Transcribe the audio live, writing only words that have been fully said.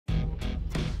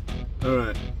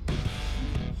Alright.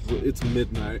 Well, it's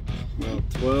midnight. Well,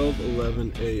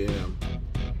 12:11 a.m.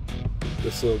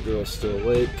 This little girl's still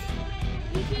awake.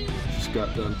 Just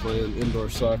got done playing indoor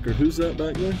soccer. Who's that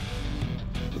back there?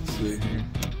 Let's see here.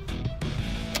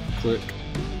 Click.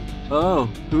 Oh,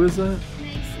 who is that?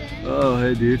 Mason. Oh,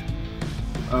 hey dude.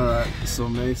 Alright, so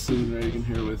Mason and Reagan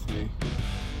here with me.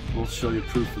 We'll show you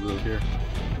proof of it here.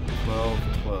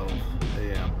 12:12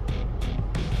 a.m.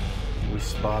 We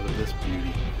spotted this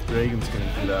beauty. Reagan's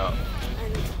gonna get out.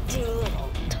 And do a little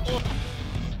tour.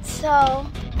 So.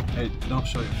 Hey, don't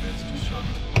show your face, just show me.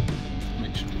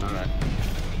 Make sure. Alright.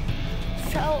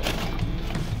 So,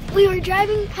 we were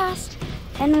driving past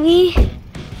and we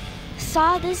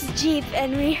saw this Jeep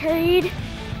and we hurried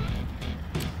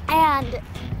and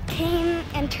came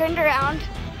and turned around.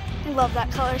 I love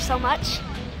that color so much.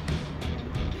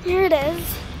 Here it is.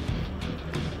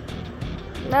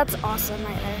 That's awesome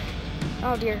right there.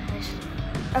 Oh dear.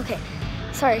 Okay,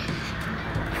 sorry.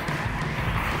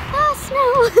 Ah,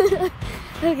 snow!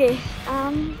 Okay,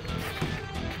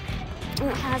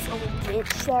 it has a little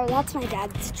ditch there. That's my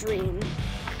dad's dream.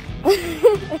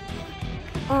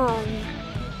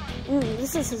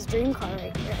 This is his dream car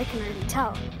right here. I can already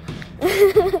tell.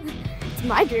 It's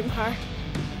my dream car.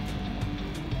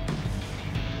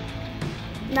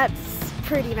 That's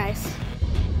pretty nice.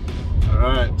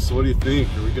 Alright, so what do you think?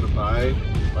 Are we gonna buy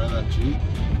that Jeep? I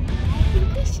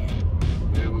think we should.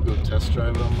 Maybe we'll go test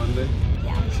drive it on Monday?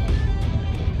 Yeah, we should.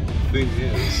 Thing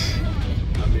is,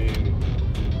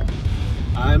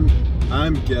 I mean,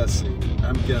 I'm guessing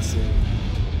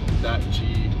that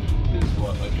Jeep is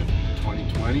what, like a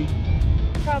 2020?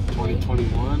 Probably.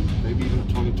 2021, maybe even a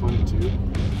 2022.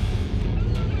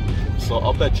 So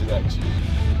I'll bet you that Jeep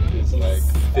is like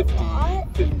 $50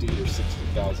 or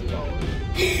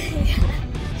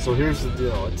 $60,000. So here's the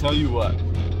deal. I tell you what.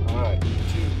 All right,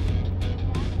 YouTube.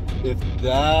 If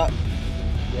that,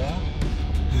 yeah.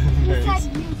 He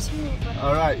said YouTube.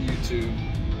 All right, YouTube.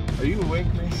 Are you awake,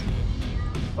 Mason?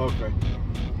 Okay.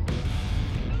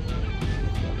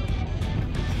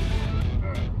 All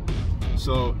right.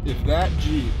 So if that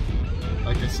Jeep,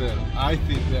 like I said, I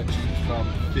think that Jeep's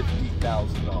probably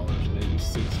 $50,000, maybe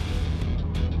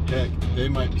 $60,000. Heck, they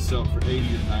might be selling for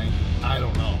 $80,000 or $90,000. I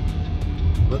don't know.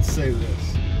 Let's say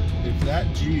this: if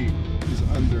that Jeep is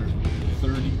under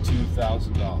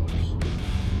 $32,000,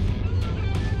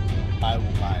 I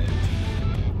will buy it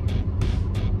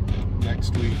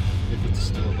next week if it's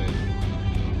still available.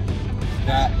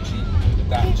 That Jeep.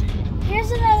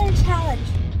 Here's another challenge.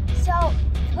 So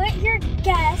put your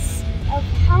guess of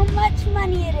how much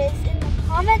money it is in the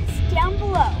comments down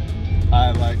below.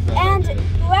 I like that. And idea.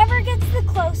 whoever gets the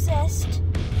closest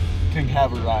Can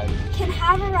have a ride. can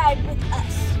have a ride with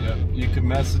us. Yep. You can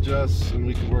message us and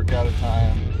we can work out a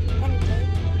time And a date.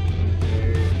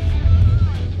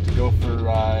 to go for a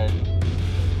ride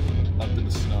up in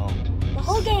the snow. The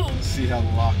whole game. See how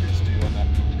the lockers do on that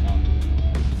Rubicon.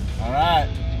 Alright.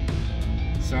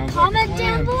 Sounds Comment like a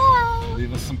plan. down below.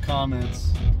 Leave us some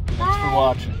comments. Thanks Bye. for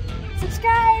watching.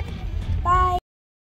 Subscribe. Bye.